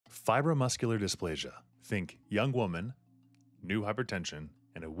Fibromuscular dysplasia. Think young woman, new hypertension,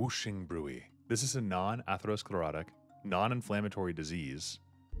 and a whooshing bruit. This is a non-atherosclerotic, non-inflammatory disease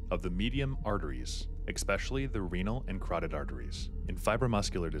of the medium arteries, especially the renal and carotid arteries. In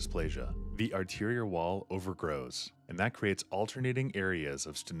fibromuscular dysplasia, the arterial wall overgrows, and that creates alternating areas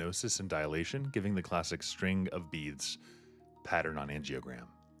of stenosis and dilation, giving the classic string of beads pattern on angiogram.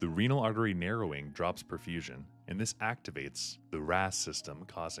 The renal artery narrowing drops perfusion, and this activates the RAS system,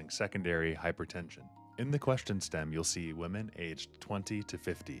 causing secondary hypertension. In the question stem, you'll see women aged 20 to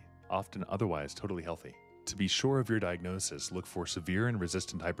 50, often otherwise totally healthy. To be sure of your diagnosis, look for severe and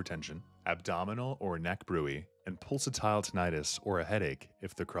resistant hypertension, abdominal or neck bruit, and pulsatile tinnitus or a headache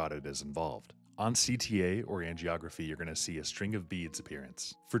if the carotid is involved. On CTA or angiography, you're going to see a string of beads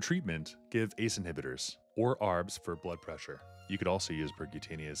appearance. For treatment, give ACE inhibitors or ARBs for blood pressure. You could also use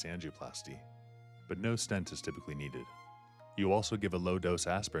percutaneous angioplasty, but no stent is typically needed. You also give a low-dose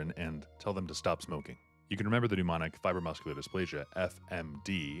aspirin and tell them to stop smoking. You can remember the mnemonic fibromuscular dysplasia,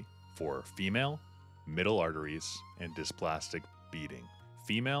 FMD, for female, middle arteries, and dysplastic beating.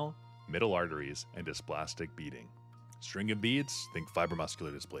 Female, middle arteries, and dysplastic beating. String of beads, think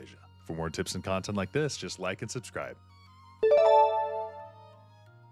fibromuscular dysplasia. For more tips and content like this, just like and subscribe.